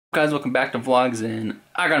Guys, welcome back to vlogs, and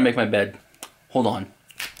I gotta make my bed. Hold on.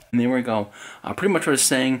 And there we go. Pretty much what I was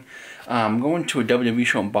saying, I'm going to a WWE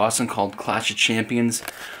show in Boston called Clash of Champions.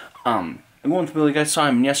 I'm going to you guys saw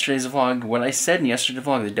him in yesterday's vlog. What I said in yesterday's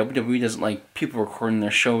vlog, the WWE doesn't like people recording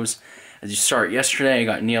their shows. As you saw it yesterday, I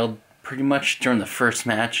got nailed pretty much during the first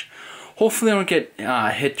match. Hopefully I don't get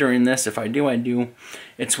hit during this. If I do, I do.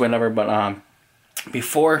 It's whatever, but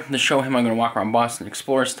before the show, I'm going to walk around Boston and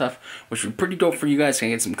explore stuff, which would be pretty dope for you guys. Can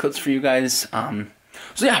get some clips for you guys.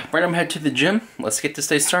 So yeah, right, I'm headed to the gym. Let's get this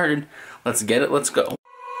day started. Let's get it. Let's go.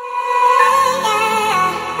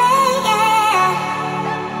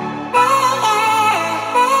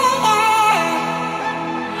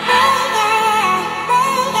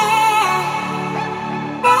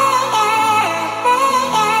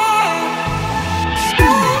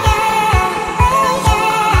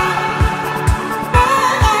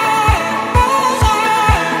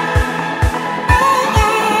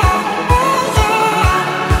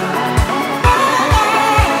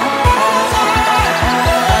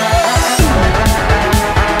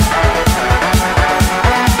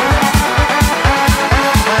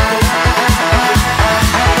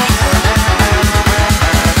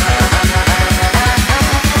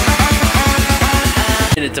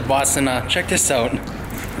 To Boston, check this out.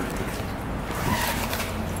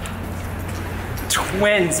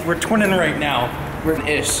 Twins, we're twinning right now. We're an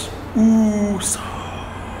ish. Ooh, so.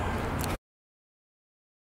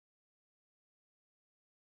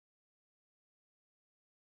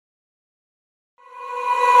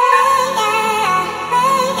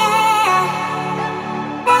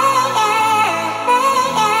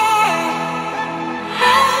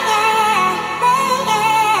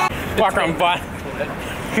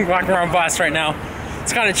 Walking around Boston right now.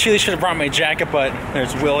 It's kind of chilly. Should have brought my jacket, but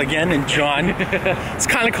there's Will again and John. It's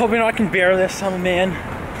kind of cold, but I can bear this. I'm a man.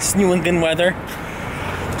 It's New England weather.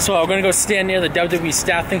 So I'm gonna go stand near the WWE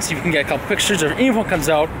staff thing, see if we can get a couple pictures, or if anyone comes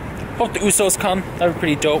out. Hope the Usos come. That'd be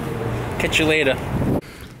pretty dope. Catch you later.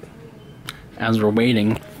 As we're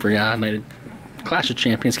waiting for night Clash of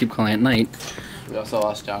Champions, keep calling it night. We also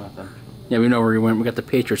lost Jonathan. Yeah, we know where he went. We got the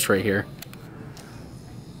Patriots right here.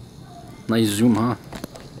 Nice zoom, huh?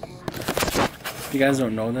 If you guys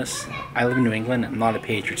don't know this, I live in New England. I'm not a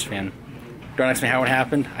Patriots fan. Don't ask me how it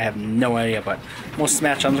happened. I have no idea, but most of the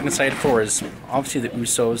match I'm looking excited for is obviously the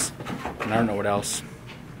Usos, and I don't know what else.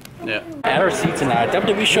 Yeah. At our seats in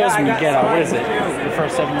WWE shows, when you get, what is it, the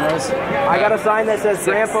first 7 rows? I got a sign that says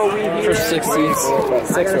Grandpa, we here. First 6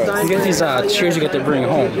 seats. 6 rows. You get these chairs you get to bring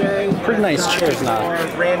home. Pretty nice chairs now.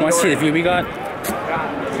 You want to see the view we got?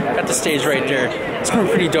 Got the stage right there. It's going to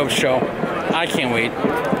be a pretty dope show. I can't wait.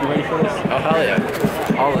 You ready for this? Oh, hell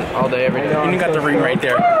yeah. All day, every day. And you got the ring right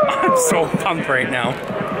there. I'm so pumped right now.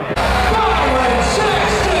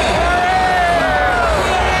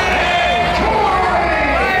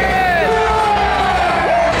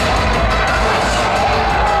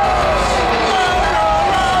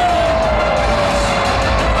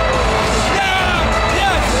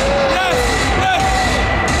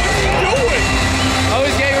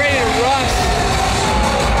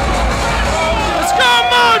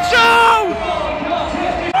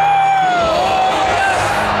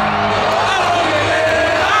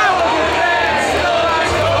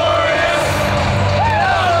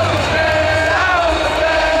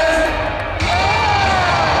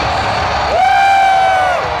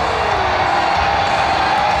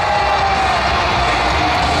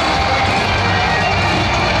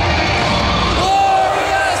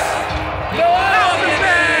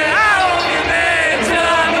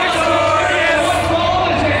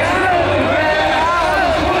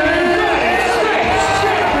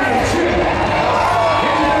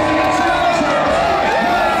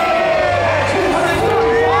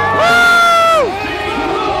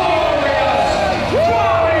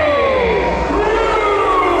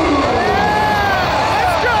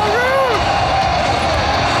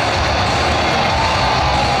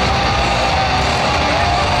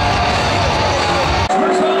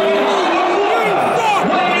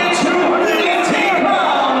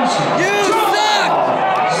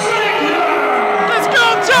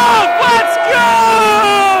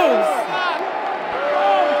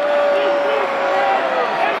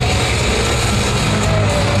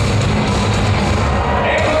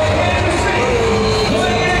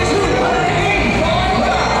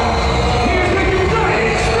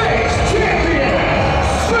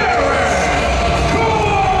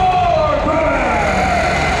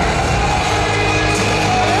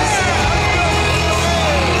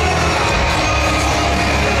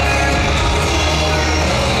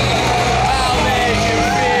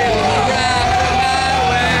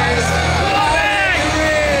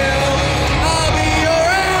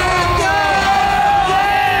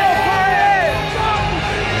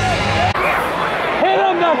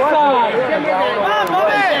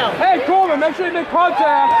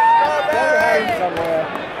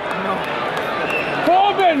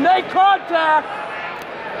 in. Make contact.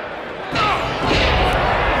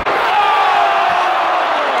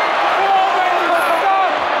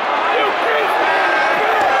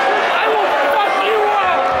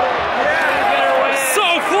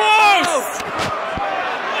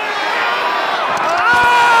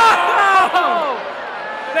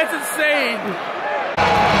 That's insane!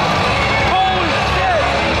 Holy shit!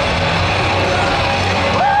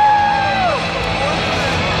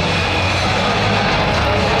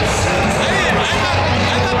 Woo!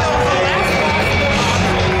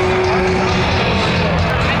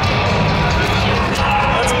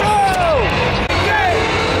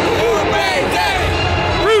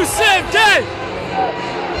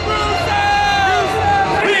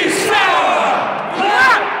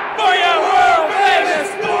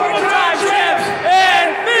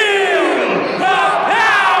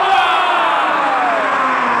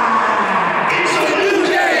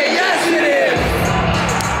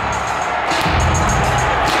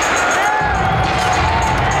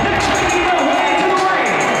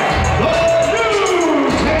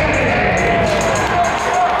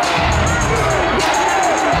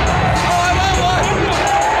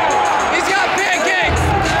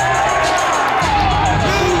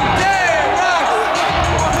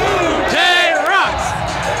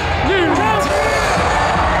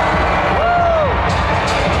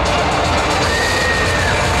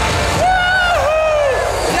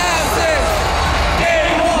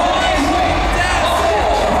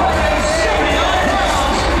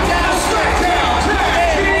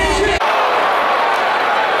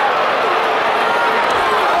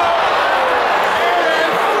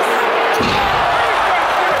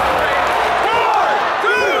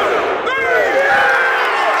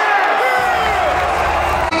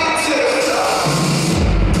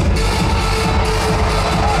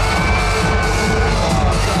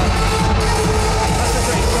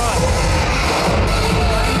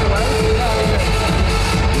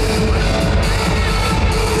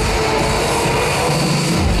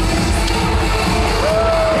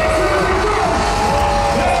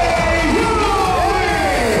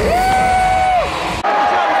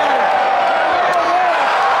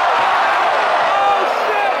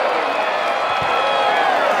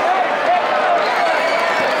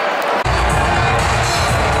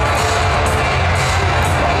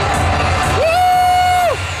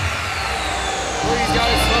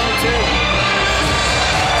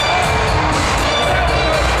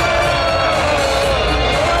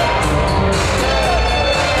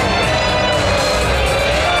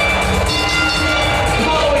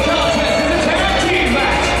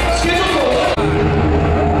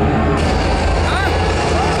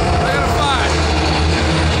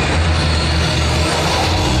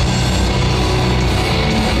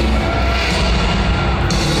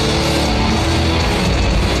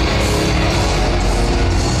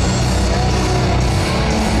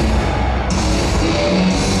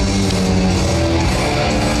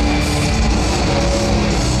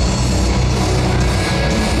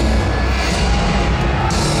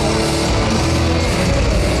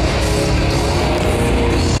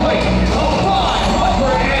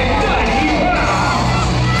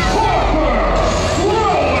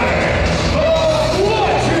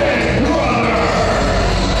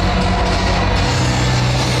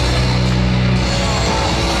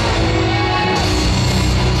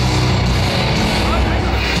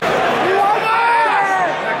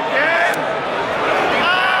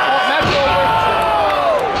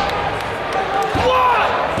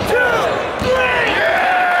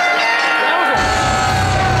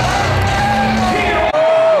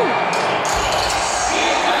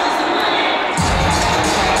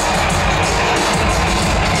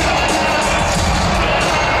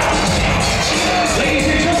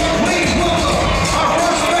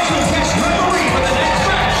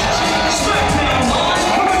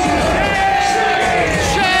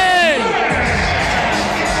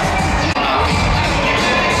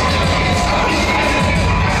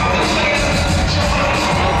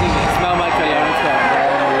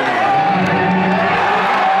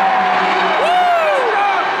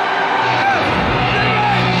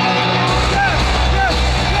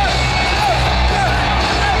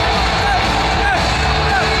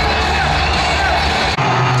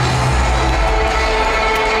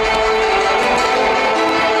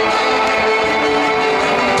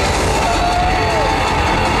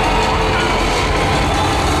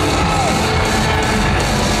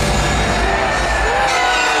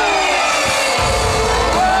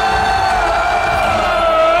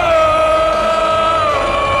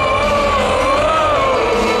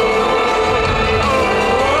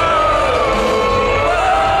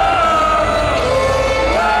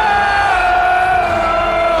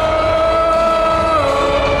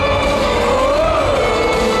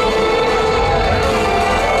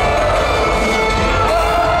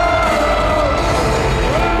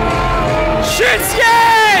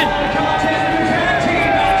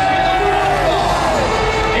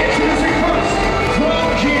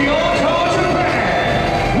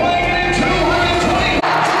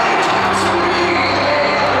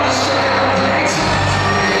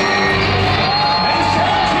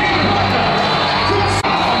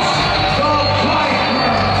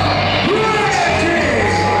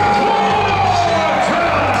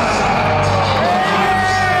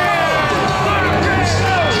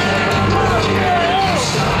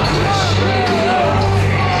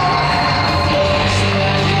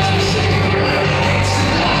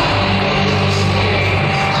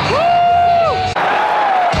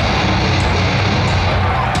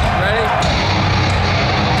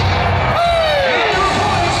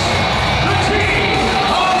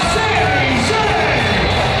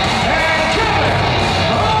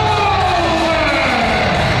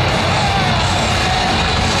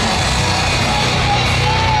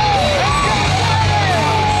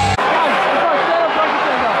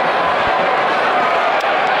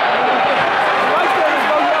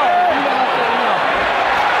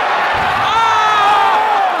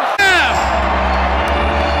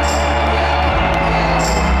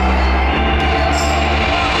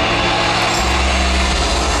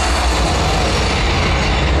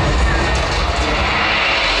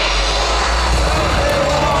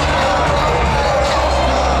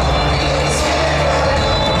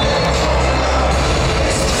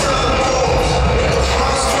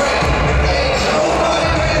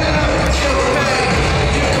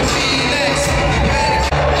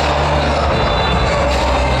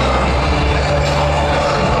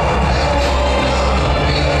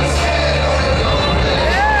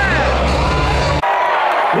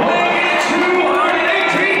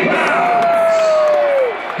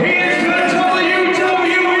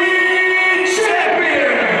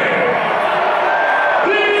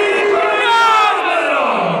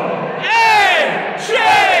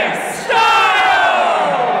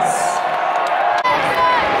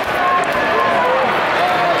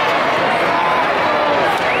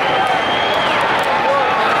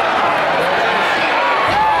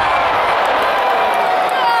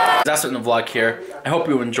 That's it in the vlog here. I hope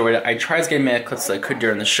you enjoyed it. I tried to get as many clips as I could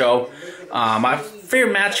during the show. My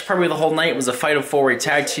favorite match probably the whole night was a Fight of 4-Way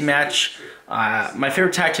tag team match. My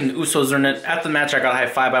favorite tag team, the Usos, are in it. After the match, I got a high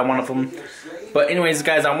five by one of them. But anyways,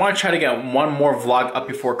 guys, I want to try to get one more vlog up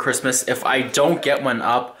before Christmas. If I don't get one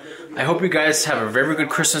up, I hope you guys have a very good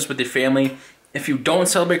Christmas with your family. If you don't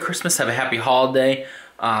celebrate Christmas, have a happy holiday.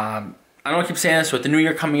 I don't keep saying this, with the new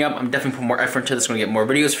year coming up, I'm definitely putting more effort into this. I'm going to get more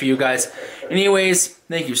videos for you guys. Anyways,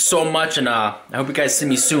 thank you so much, and I hope you guys see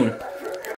me soon.